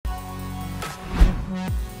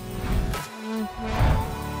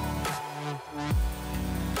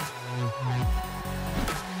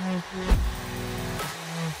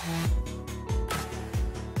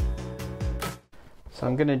So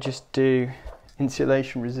I'm going to just do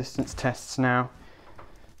insulation resistance tests now,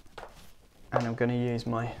 and I'm going to use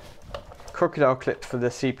my crocodile clip for the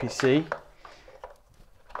CPC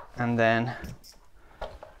and then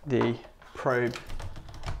the probe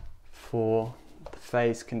for the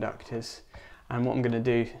phase conductors. And what I'm going to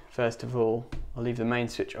do first of all, I'll leave the main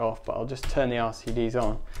switch off, but I'll just turn the RCDs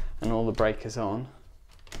on and all the breakers on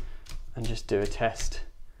and just do a test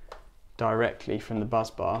directly from the bus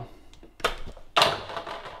bar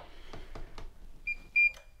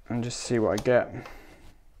and just see what I get,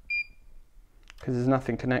 because there's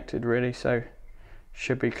nothing connected really, so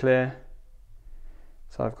should be clear.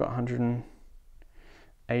 So I've got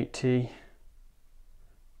 180,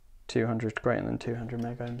 200 greater than 200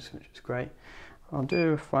 mega ohms, which is great. I'll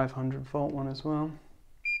do a 500 volt one as well.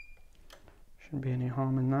 Shouldn't be any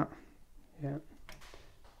harm in that. Yeah.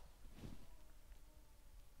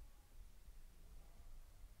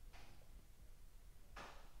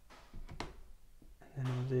 And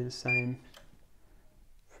then I'll do the same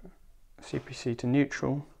for CPC to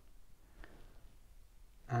neutral.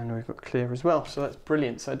 And we've got clear as well, so that's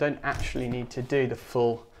brilliant. So I don't actually need to do the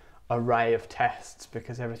full array of tests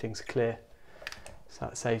because everything's clear. So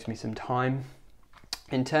that saves me some time.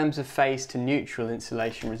 In terms of phase to neutral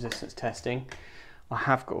insulation resistance testing, I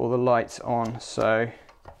have got all the lights on, so,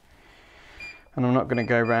 and I'm not going to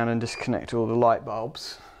go around and disconnect all the light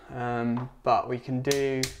bulbs, but we can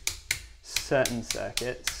do certain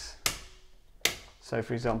circuits. So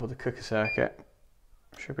for example, the cooker circuit,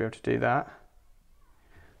 should be able to do that.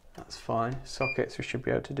 That's fine. Sockets we should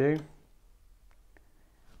be able to do.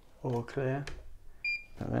 All clear.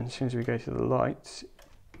 And then as soon as we go to the lights,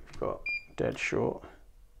 we've got dead short.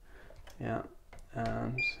 Yeah.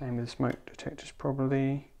 Same with the smoke detectors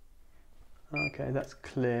probably. Okay, that's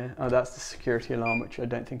clear. Oh, that's the security alarm, which I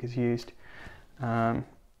don't think is used. That's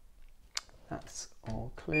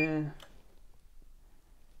all clear.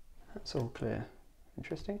 That's all clear.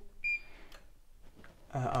 Interesting.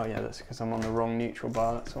 Oh yeah, that's because I'm on the wrong neutral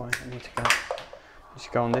bar, that's why I need to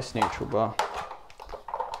go on this neutral bar.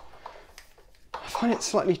 I find it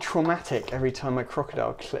slightly traumatic every time my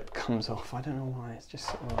crocodile clip comes off. I don't know why, it's just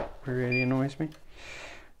sort of really annoys me.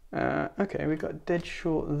 Okay, we've got dead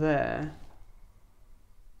short there.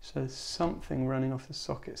 So there's something running off the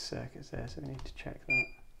socket circuits there, so we need to check that.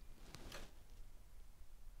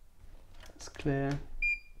 That's clear.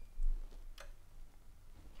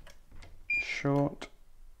 Short.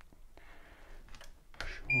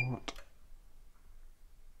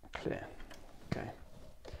 Clear. Okay.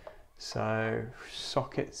 So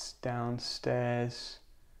sockets downstairs.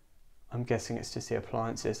 I'm guessing it's just the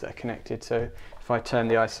appliances that are connected. So if I turn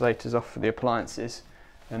the isolators off for the appliances,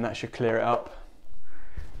 then that should clear it up.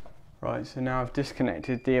 Right, so now I've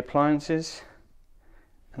disconnected the appliances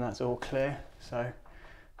and that's all clear. So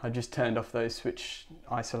I just turned off those switch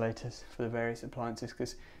isolators for the various appliances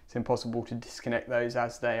because it's impossible to disconnect those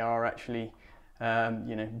as they are actually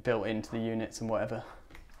you know, built into the units and whatever.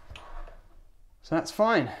 So that's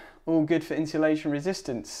fine, all good for insulation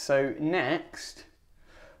resistance. So next,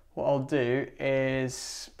 what I'll do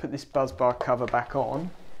is put this buzz bar cover back on,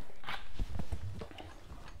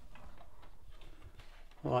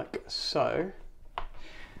 like so,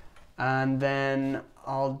 and then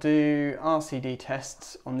I'll do RCD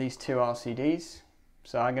tests on these two RCDs.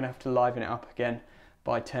 So I'm going to have to liven it up again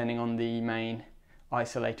by turning on the main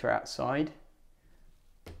isolator outside.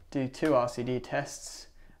 Do two RCD tests,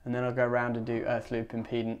 and then I'll go around and do earth loop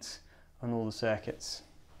impedance on all the circuits.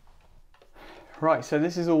 Right, so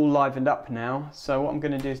this is all livened up now. So what I'm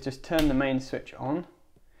going to do is just turn the main switch on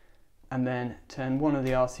and then turn one of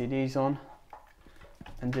the RCDs on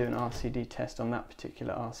and do an RCD test on that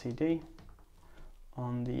particular RCD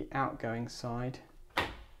on the outgoing side,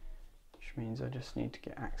 which means I just need to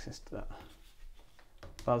get access to that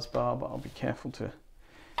buzz bar, but I'll be careful to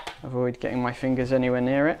avoid getting my fingers anywhere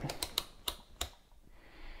near it.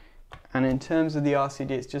 And in terms of the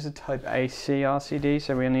RCD, it's just a type AC RCD,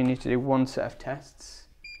 so we only need to do one set of tests.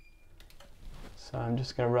 So I'm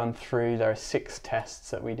just going to run through, there are 6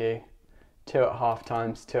 tests that we do. 2 at half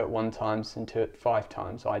times, 2 at 1 times, and 2 at 5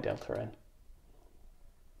 times I delta N.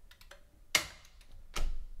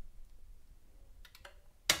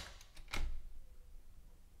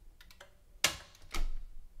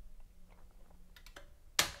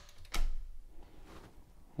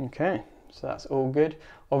 Okay, so that's all good.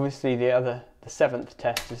 Obviously the 7th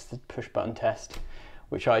test is the push button test,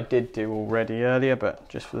 which I did do already earlier, but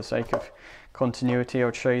just for the sake of continuity,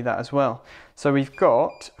 I'll show you that as well. So we've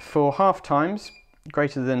got, for half times,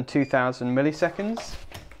 greater than 2000 milliseconds.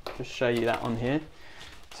 Just show you that on here,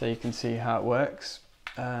 so you can see how it works.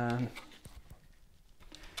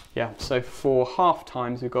 Yeah, so for half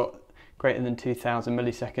times we've got greater than 2000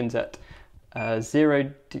 milliseconds at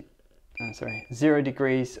 0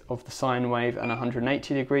 degrees of the sine wave and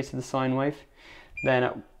 180 degrees of the sine wave. Then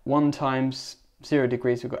at 1 times 0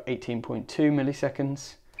 degrees we've got 18.2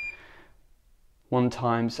 milliseconds. 1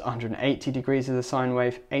 times 180 degrees of the sine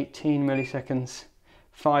wave, 18 milliseconds.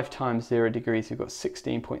 5 times 0 degrees we've got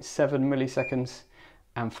 16.7 milliseconds.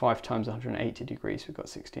 And 5 times 180 degrees we've got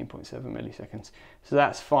 16.7 milliseconds. So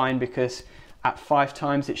that's fine, because at 5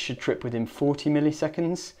 times it should trip within 40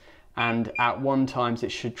 milliseconds, and at 1 times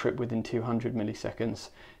it should trip within 200 milliseconds.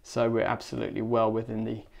 So we're absolutely well within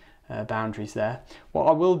the boundaries there. What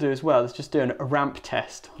I will do as well is just do a ramp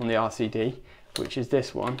test on the RCD, which is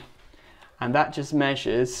this one, and that just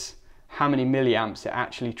measures how many milliamps it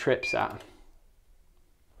actually trips at.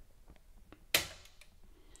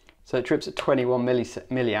 So it trips at 21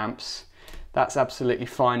 milliamps. That's absolutely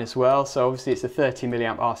fine as well. So obviously it's a 30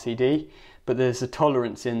 milliamp RCD, but there's a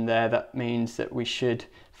tolerance in there that means that we should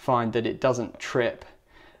find that it doesn't trip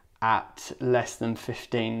at less than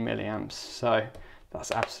 15 milliamps. So that's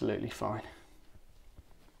absolutely fine.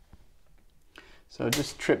 So I'll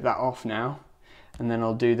just trip that off now, and then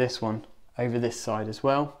I'll do this one over this side as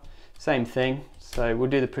well. Same thing. So we'll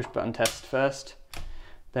do the push button test first.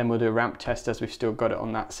 Then we'll do a ramp test as we've still got it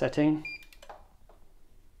on that setting.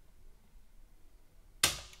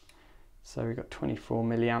 So we've got 24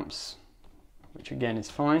 milliamps, which again is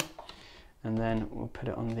fine. And then we'll put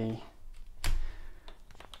it on the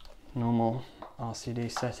normal RCD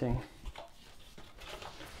setting,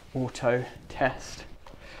 auto test,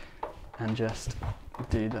 and just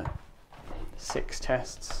do the 6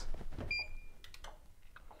 tests.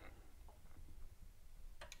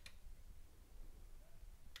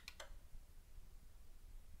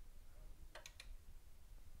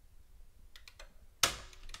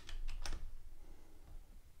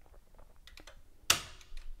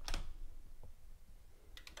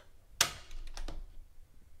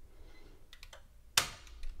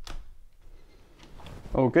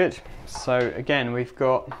 All good. So again, we've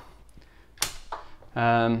got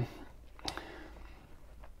 18.2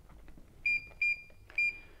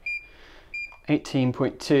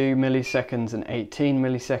 milliseconds and 18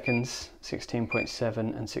 milliseconds, 16.7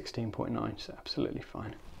 and 16.9, so absolutely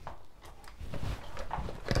fine.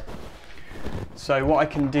 So what I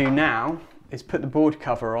can do now is put the board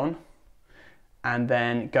cover on and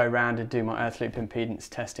then go around and do my earth loop impedance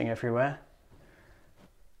testing everywhere.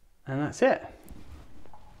 And that's it.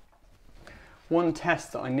 One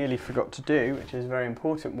test that I nearly forgot to do, which is a very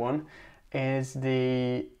important one, is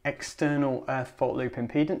the external earth fault loop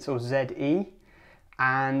impedance, or ZE,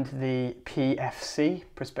 and the PFC,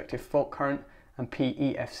 prospective fault current, and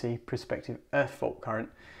PEFC, prospective earth fault current.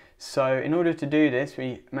 So in order to do this,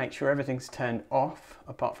 we make sure everything's turned off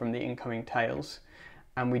apart from the incoming tails,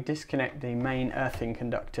 and we disconnect the main earthing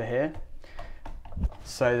conductor here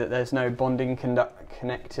so that there's no bonding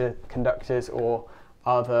conductors or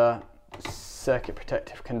other circuit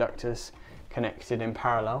protective conductors connected in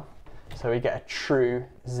parallel. So we get a true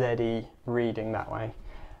ZE reading that way.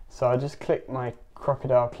 So I'll just click my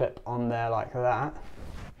crocodile clip on there like that.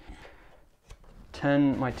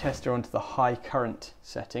 Turn my tester onto the high current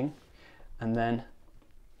setting and then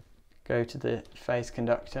go to the phase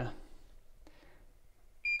conductor,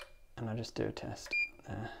 and I'll just do a test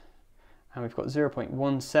there. And we've got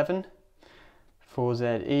 0.17 for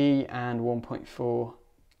ZE and 1.4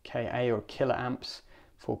 KA or kiloamps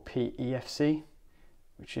for PEFC,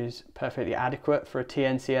 which is perfectly adequate for a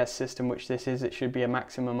TNCS system, which this is. It should be a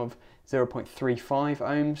maximum of 0.35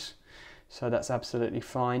 ohms, so that's absolutely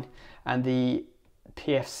fine. And the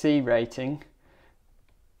PFC rating,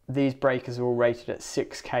 these breakers are all rated at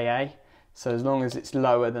 6 KA, so as long as it's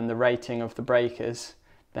lower than the rating of the breakers,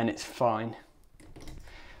 then it's fine.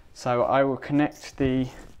 So I will connect the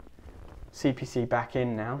CPC back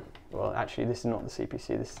in now. Well, actually this is not the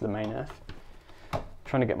CPC, this is the main earth. I'm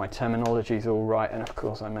trying to get my terminologies all right, and of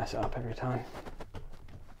course I mess it up every time.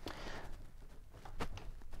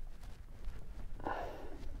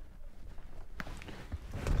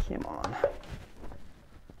 Come on.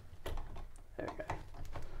 There we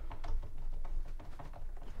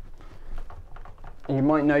go. You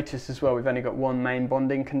might notice as well we've only got one main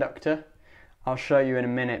bonding conductor. I'll show you in a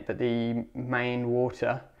minute, but the main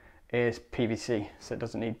water is PVC, so it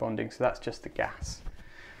doesn't need bonding, so that's just the gas.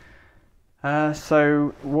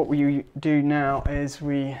 So what we do now is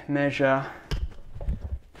we measure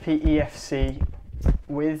PEFC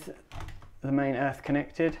with the main earth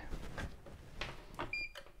connected,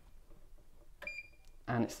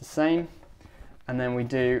 and it's the same, and then we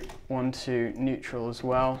do one to neutral as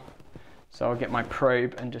well So I'll get my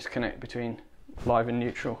probe and just connect between live and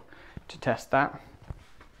neutral to test that.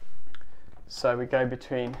 So we go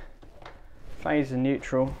between phase and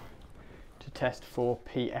neutral to test for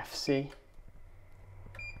PFC,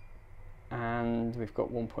 and we've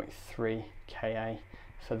got 1.3 kA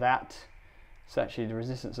for that. So actually the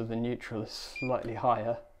resistance of the neutral is slightly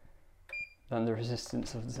higher than the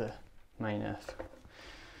resistance of the main earth,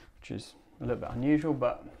 which is a little bit unusual,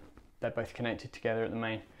 but they're both connected together at the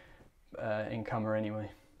main incomer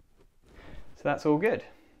anyway. So that's all good.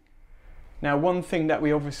 Now, one thing that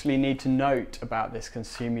we obviously need to note about this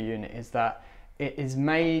consumer unit is that it is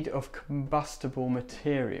made of combustible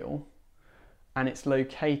material and it's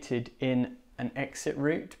located in an exit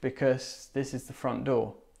route, because this is the front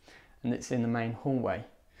door and it's in the main hallway.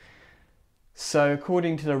 So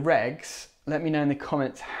according to the regs, let me know in the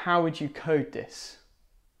comments, how would you code this?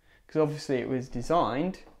 Because obviously it was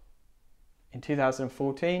designed in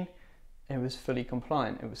 2014, it was fully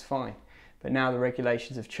compliant, it was fine. But now the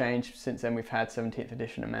regulations have changed. Since then we've had 17th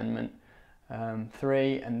edition amendment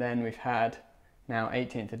 3, and then we've had now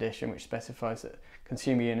 18th edition, which specifies that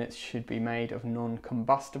consumer units should be made of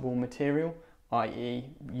non-combustible material, i.e.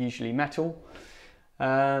 usually metal.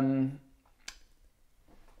 I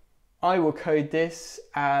will code this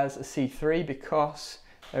as a C3 because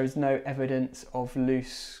there is no evidence of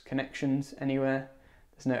loose connections anywhere.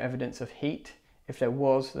 There's no evidence of heat. If there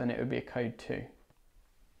was, then it would be a code 2.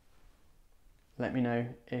 Let me know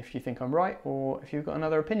if you think I'm right or if you've got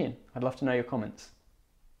another opinion. I'd love to know your comments.